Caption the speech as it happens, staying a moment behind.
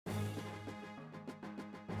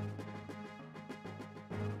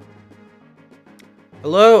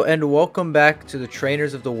Hello and welcome back to the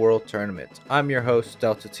Trainers of the World Tournament. I'm your host,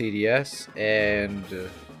 DeltaTDS, and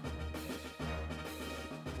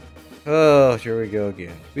oh, here we go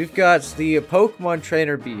again. We've got the Pokemon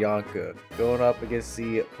trainer Bianca going up against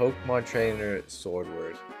the Pokemon trainer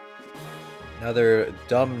Sordward. Another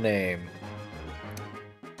dumb name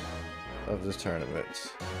of the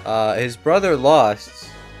tournament. His brother lost,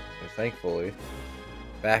 thankfully.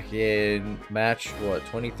 Back in match, what,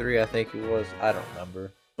 23 I think it was? I don't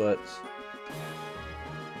remember. But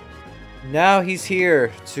now he's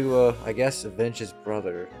here to, I guess, avenge his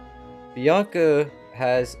brother. Bianca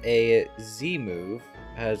has a Z move,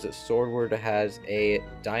 as Sordward has a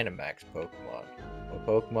Dynamax Pokemon. What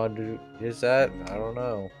Pokemon is that? I don't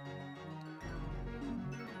know.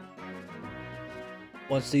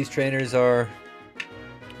 Once these trainers are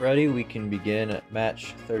ready, we can begin at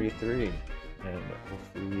match 33. And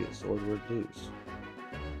hopefully Sordward lose.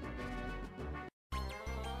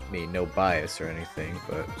 I mean, no bias or anything,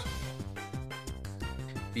 but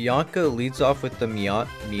Bianca leads off with the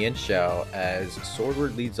Mienshao as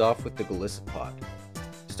Sordward leads off with the Golisopod.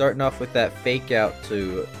 Starting off with that fake out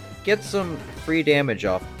to get some free damage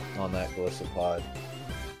off on that Golisopod.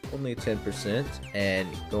 Only 10%, and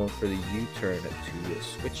going for the U-turn to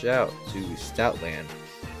switch out to Stoutland.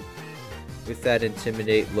 With that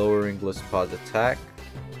Intimidate lowering Golisopod's attack,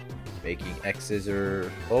 making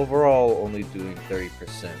X-Scissor overall only doing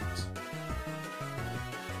 30%.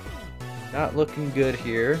 Not looking good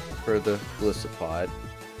here for the Golisopod.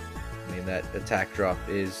 I mean, that attack drop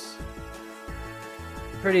is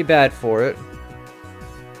pretty bad for it.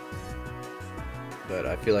 But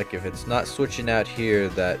I feel like if it's not switching out here,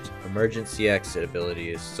 that emergency exit ability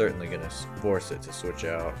is certainly going to force it to switch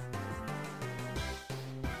out.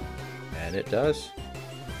 And it does.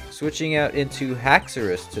 Switching out into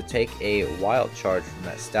Haxorus to take a wild charge from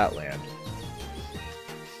that Stoutland.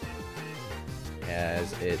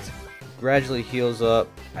 As it gradually heals up,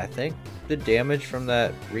 I think, the damage from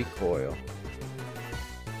that recoil.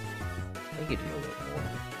 I think it healed it more.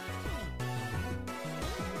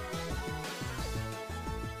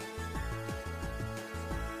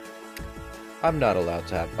 I'm not allowed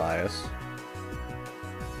to have bias.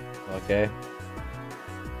 Okay.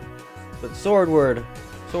 But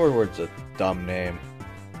Sordward's a dumb name.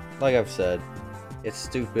 Like I've said, it's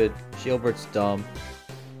stupid. Shieldbert's dumb.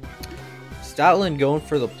 Stoutland going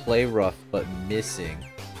for the play rough, but missing,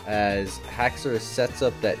 as Haxorus sets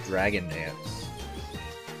up that Dragon Dance.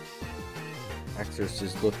 Haxorus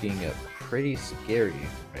is looking pretty scary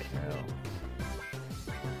right now,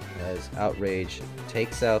 as Outrage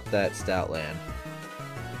takes out that Stoutland.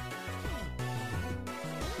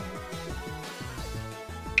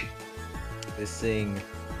 This thing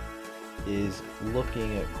is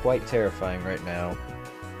looking quite terrifying right now.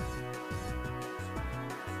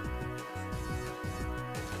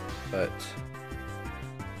 But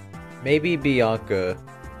maybe Bianca,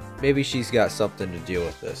 maybe she's got something to deal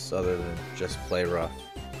with this other than just play rough.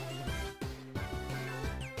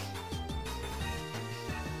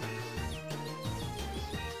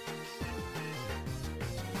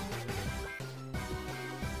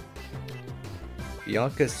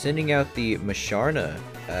 Bianca sending out the Masharna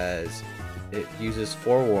as it uses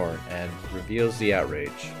Forewarn and reveals the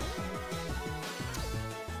Outrage.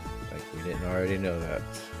 Like we didn't already know that.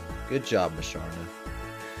 Good job, Masharna.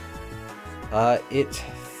 It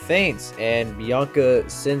faints and Bianca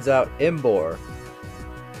sends out Embor.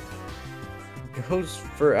 Goes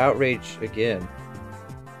for Outrage again.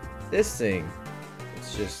 This thing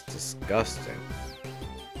is just disgusting.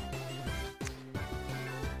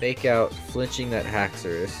 Fake out, flinching that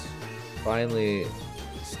Haxorus. Finally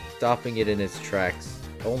stopping it in its tracks.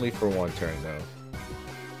 Only for one turn though.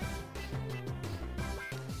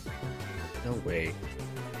 No way.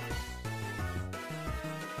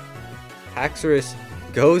 Haxorus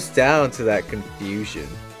goes down to that confusion.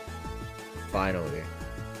 Finally.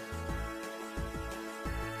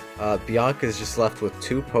 Bianca's just left with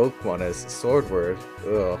 2 Pokemon as Sordward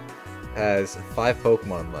has 5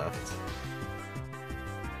 Pokemon left.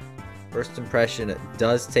 First impression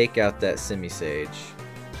does take out that Simisage,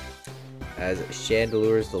 as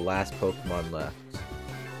Chandelure is the last Pokemon left.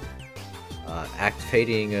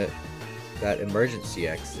 Activating that emergency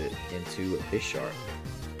exit into Bisharp.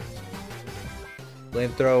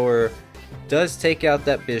 Flamethrower does take out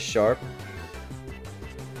that Bisharp.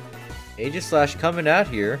 Aegislash coming out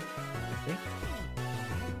here. I think.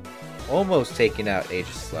 Almost taking out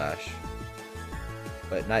Aegislash.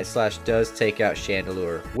 But Night Slash does take out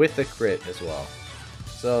Chandelure with a crit as well.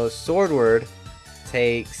 So Sordward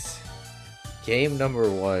takes game number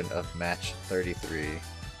 1 of match 33.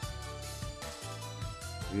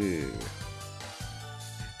 Ooh.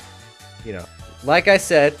 You know, like I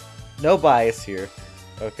said, no bias here.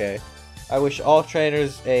 Okay. I wish all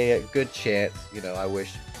trainers a good chance. You know, I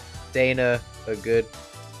wish Dana a good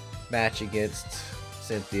match against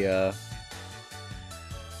Cynthia.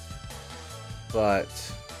 But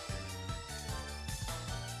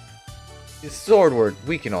Sordward,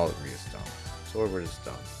 we can all agree is dumb. Sordward is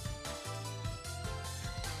dumb.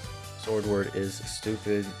 Sordward is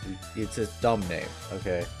stupid. It's a dumb name,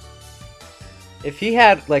 okay? If he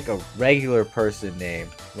had like a regular person name,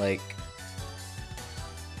 like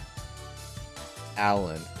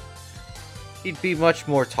Alan, he'd be much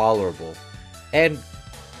more tolerable and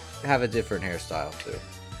have a different hairstyle too.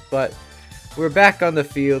 But we're back on the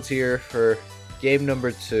field here for game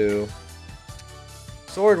number 2.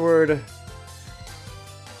 Sordward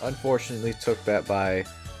unfortunately took that by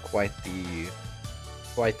quite the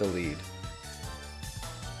lead.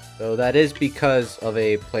 Though that is because of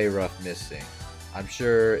a play rough missing. I'm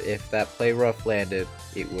sure if that play rough landed,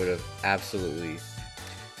 it would have absolutely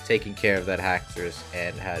taken care of that Haxorus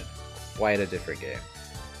and had quite a different game.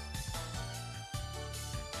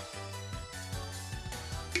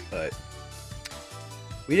 But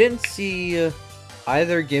we didn't see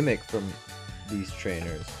either gimmick from these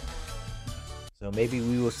trainers. So maybe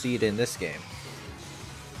we will see it in this game.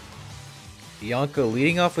 Bianca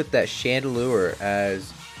leading off with that Chandelure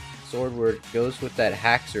as Sordward goes with that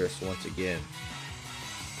Haxorus once again.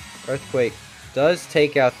 Earthquake does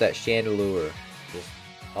take out that Chandelure just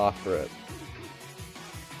off rip.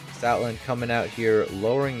 Stoutland coming out here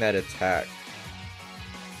lowering that attack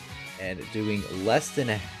and doing less than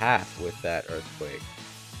a half with that Earthquake.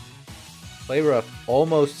 Play rough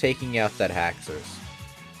almost taking out that Haxorus.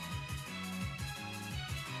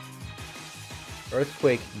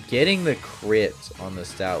 Earthquake getting the crit on the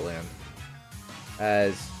Stoutland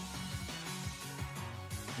as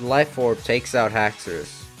Life Orb takes out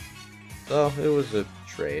Haxorus. So it was a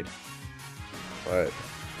trade. But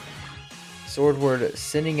Sordward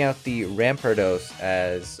sending out the Rampardos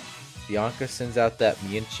as Bianca sends out that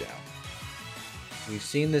Mienshao. We've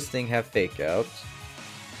seen this thing have fake out.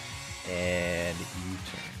 And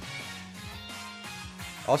U-turn.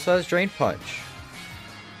 Also has Drain Punch,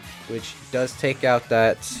 which does take out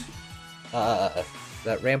that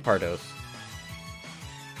Rampardos.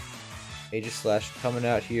 Aegislash coming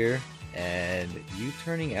out here and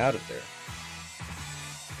U-turning out of there.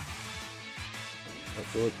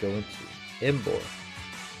 What will it go into? Imbor.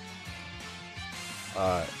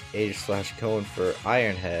 Aegislash going for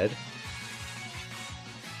Iron Head,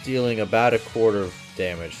 dealing about a quarter of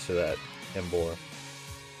damage to that Imbor.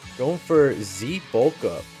 Going for Z Bulk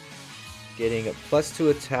Up, getting a +2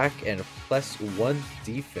 attack and a +1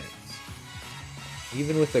 defense.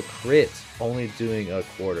 Even with a crit, only doing a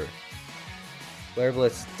quarter. Flare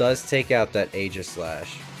Blitz does take out that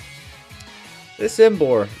Aegislash. This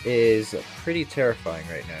Imbor is pretty terrifying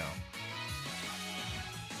right now.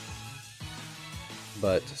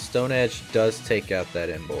 But Stone Edge does take out that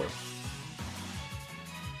Imbor.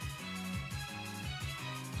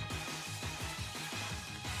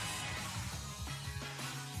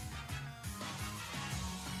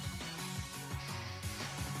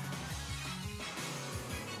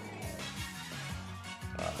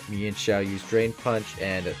 Mienshao used Drain Punch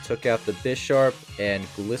and took out the Bisharp, and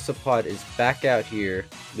Golisopod is back out here,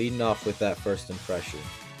 leading off with that first impression.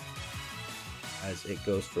 As it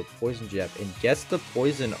goes for Poison Jab and gets the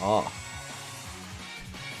poison off.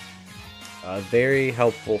 Very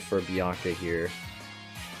helpful for Bianca here,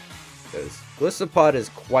 because Golisopod is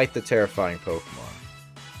quite the terrifying Pokemon.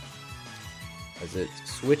 As it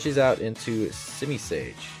switches out into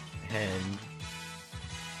Simisage and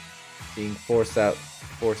being forced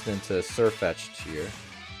into Surfetched here.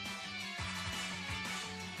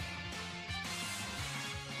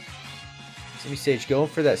 Simisage going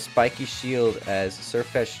for that spiky shield as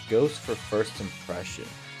Surfetched goes for first impression.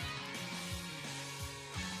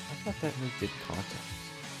 I thought that move did contact.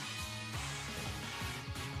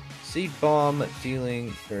 Seed Bomb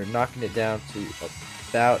dealing or knocking it down to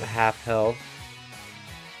about half health.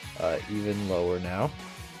 Even lower now.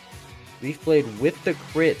 Leaf Blade with the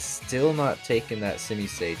crit, still not taking that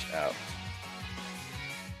Simisage out.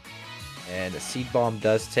 And Seed Bomb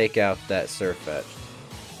does take out that Surfetched.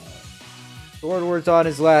 Sordward's on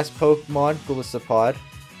his last Pokemon, Golisopod,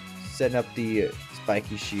 setting up the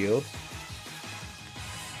spiky shield.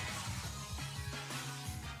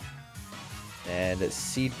 And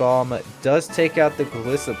Seed Bomb does take out the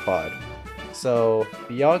Golisopod. So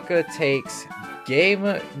Bianca takes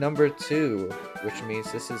game number 2. Which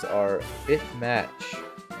means this is our 5th match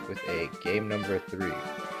with a game number 3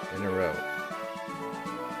 in a row.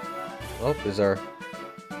 Oh, is our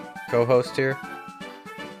co-host here?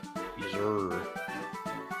 Yes, sir.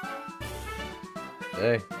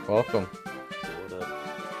 Hey, welcome. What up?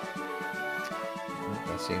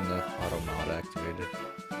 I seen the auto mod activated.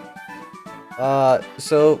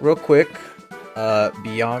 So real quick,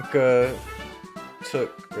 Bianca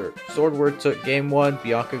Sordward took game 1,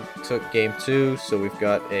 Bianca took game 2, so we've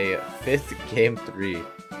got a 5th game 3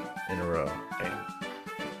 in a row. Damn.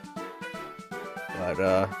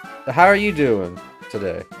 But how are you doing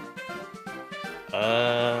today?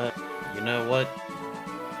 You know what?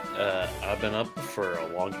 I've been up for a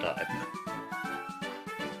long time.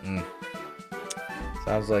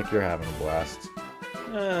 Sounds like you're having a blast.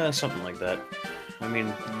 Something like that. I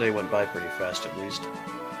mean, they went by pretty fast at least.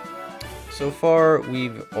 So far,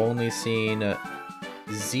 we've only seen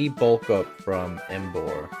Z bulk up from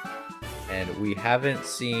Embor, and we haven't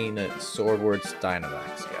seen Sordward's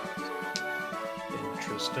Dynamax yet.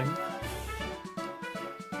 Interesting.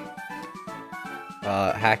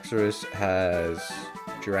 Haxorus has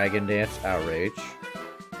Dragon Dance Outrage.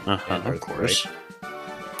 And Of course.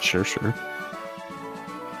 Sure.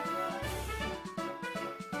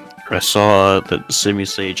 I saw that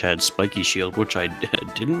Simisage had Spiky Shield, which I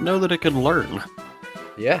didn't know that it could learn.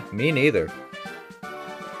 Yeah, me neither.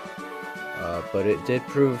 But it did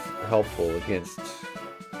prove helpful against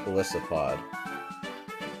Golisopod.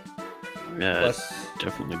 Yeah, Plus, it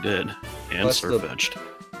definitely did. And plus the- Surfetched.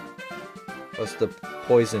 plus the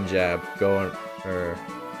poison jab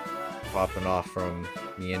popping off from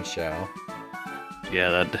Mienshao.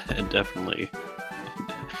 Yeah, that definitely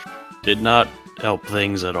did not help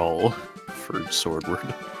things at all for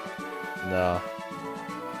Sordward. No.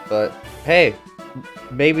 But hey,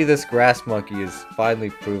 maybe this grass monkey is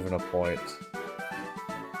finally proven a point.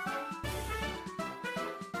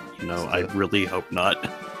 You know, I really hope not.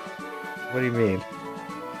 What do you mean?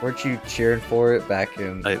 Weren't you cheering for it back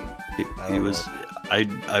in?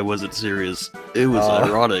 I wasn't serious. It was Oh.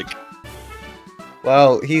 ironic.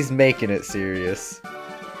 Well, he's making it serious.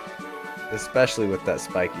 Especially with that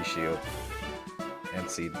spiky shield. And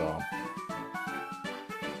seed bomb.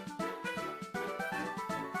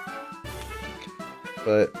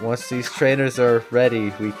 But once these trainers are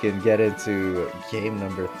ready, we can get into game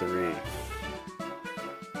number 3.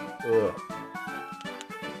 Ugh.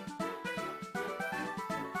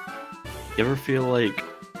 You ever feel like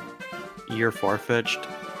you're far-fetched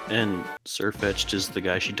and Surfetched is the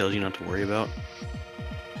guy she tells you not to worry about?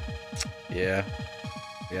 Yeah.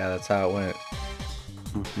 Yeah, that's how it went.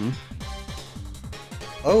 Mm-hmm.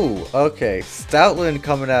 Oh, okay. Stoutland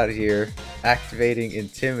coming out here, activating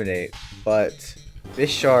Intimidate, but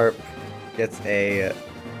Bisharp gets a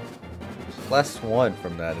 +1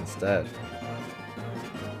 from that instead.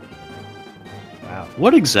 Wow.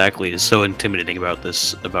 What exactly is so intimidating about a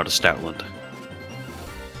Stoutland?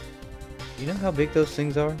 You know how big those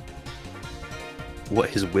things are? What,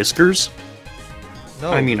 his whiskers?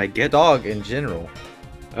 No, I mean, I get... dog in general.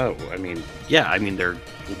 Oh, I mean, yeah, I mean, they're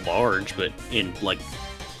large, but in, like,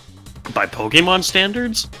 by Pokemon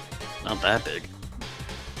standards? Not that big.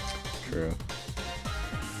 True.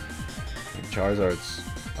 Charizard's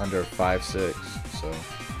under 5'6", so...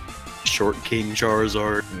 Short King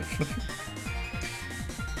Charizard.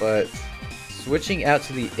 But switching out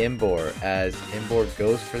to the Embor as Embor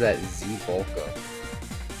goes for that Z bulk up.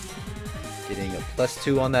 Getting a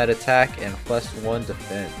 +2 on that attack and +1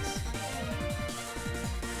 defense.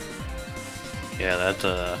 Yeah,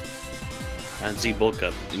 that Z bulk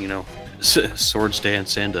up, you know, Swords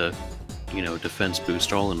Dance and a, you know, defense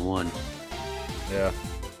boost all in one. Yeah.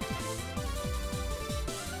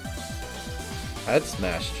 Head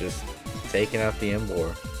Smash just taking out the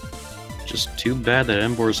Embor. Just too bad that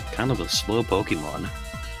Embor's kind of a slow Pokemon.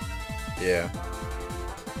 Yeah.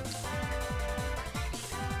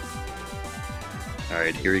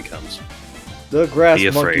 Alright, here he comes. The grass Be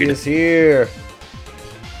monkey afraid. is here.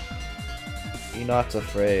 Be not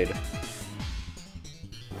afraid.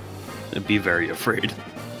 Be very afraid.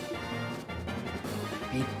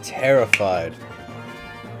 Be terrified.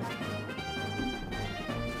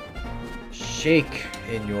 Shake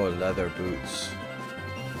in your leather boots.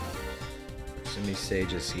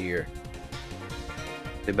 Simisage is here.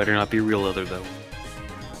 They better not be real leather, though.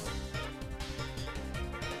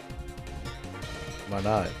 Why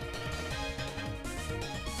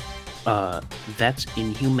not? That's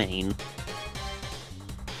inhumane.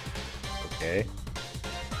 Okay.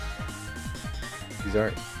 These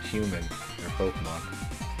aren't human. They're Pokemon.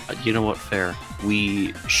 You know what, fair.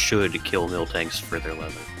 We should kill Miltanks for their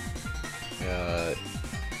leather.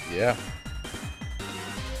 Yeah.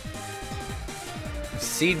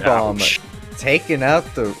 Seed Bomb Ouch. taking out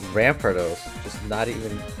the Rampardos, just not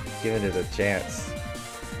even giving it a chance.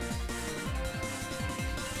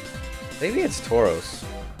 Maybe it's Tauros.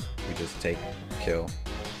 We just take kill.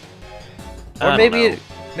 Or maybe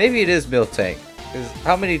it is Miltank. Because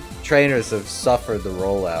how many trainers have suffered the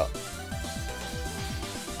rollout?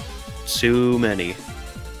 Too many.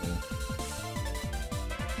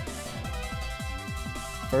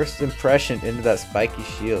 First impression into that spiky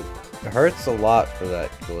shield. It hurts a lot for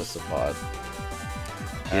that Golisopod.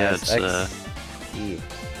 Yeah, it's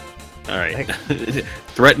Alright. Like-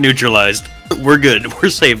 Threat neutralized. We're good. We're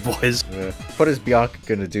safe, boys. What is Bianca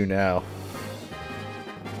gonna do now?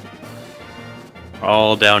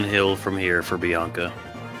 All downhill from here for Bianca.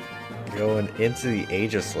 Going into the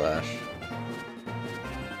Aegislash.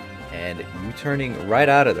 And you turning right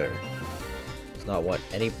out of there. Does not want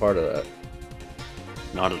any part of that.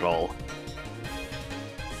 Not at all.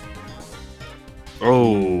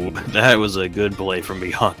 Oh, that was a good play from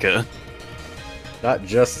Bianca. Not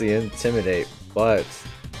just the Intimidate, but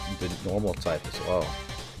the normal type as well.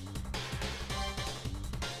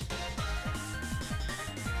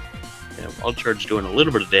 Yeah, Wild Charge doing a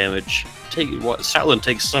little bit of damage. Salin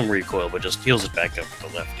takes some recoil, but just heals it back up with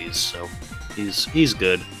the lefties, so he's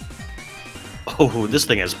good. Oh, this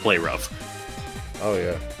thing has play rough. Oh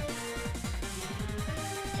yeah.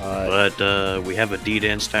 But we have a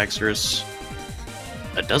D-Dance Taxorus.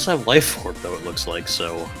 It does have Life Orb, though, it looks like,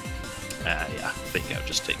 so... yeah, Fake Out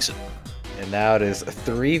just takes it. And now it is a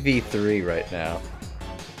 3v3 right now.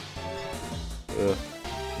 Ugh.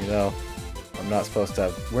 You know, we're not supposed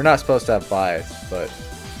to have bias, but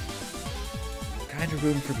kind of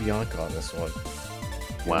rooting for Bianca on this one.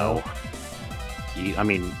 Wow. I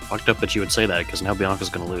mean, fucked up that you would say that, because now Bianca's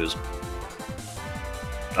gonna lose.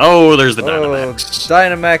 Oh, there's the Dynamax.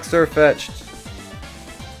 Dynamax Surfetched.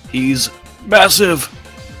 He's massive!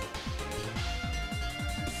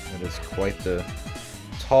 It is quite the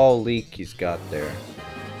tall leak he's got there.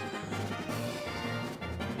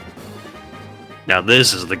 Now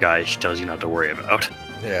this is the guy she tells you not to worry about.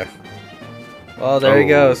 Yeah. Well, there he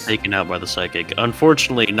goes. Taken out by the Psychic.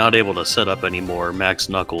 Unfortunately, not able to set up anymore. Max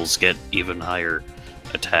Knuckles get even higher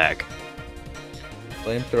attack.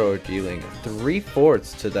 Flamethrower dealing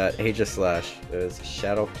 3/4 to that Aegislash as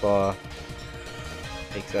Shadow Claw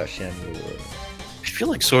takes out Shenmue. I feel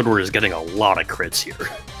like Sordward is getting a lot of crits here.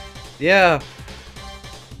 Yeah.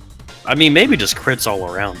 I mean, maybe just crits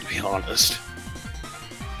all around, to be honest.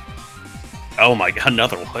 Oh my god,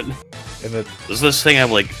 another one. Does this thing have,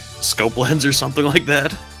 like, scope lens or something like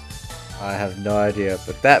that? I have no idea,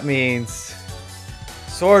 but that means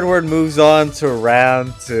Sordward moves on to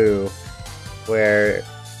round 2, where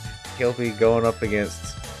he'll be going up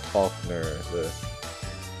against Faulkner, the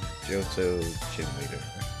Johto gym leader.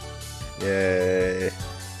 Yay.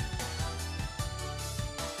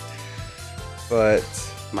 But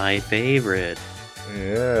My favorite.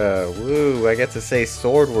 yeah, woo, I get to say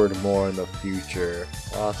Sordward more in the future.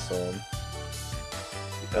 Awesome.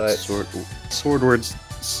 But Swordward,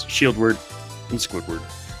 Shieldward, and Squidward.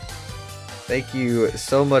 thank you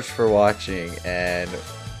so much for watching, and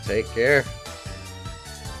take care.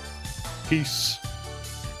 Peace.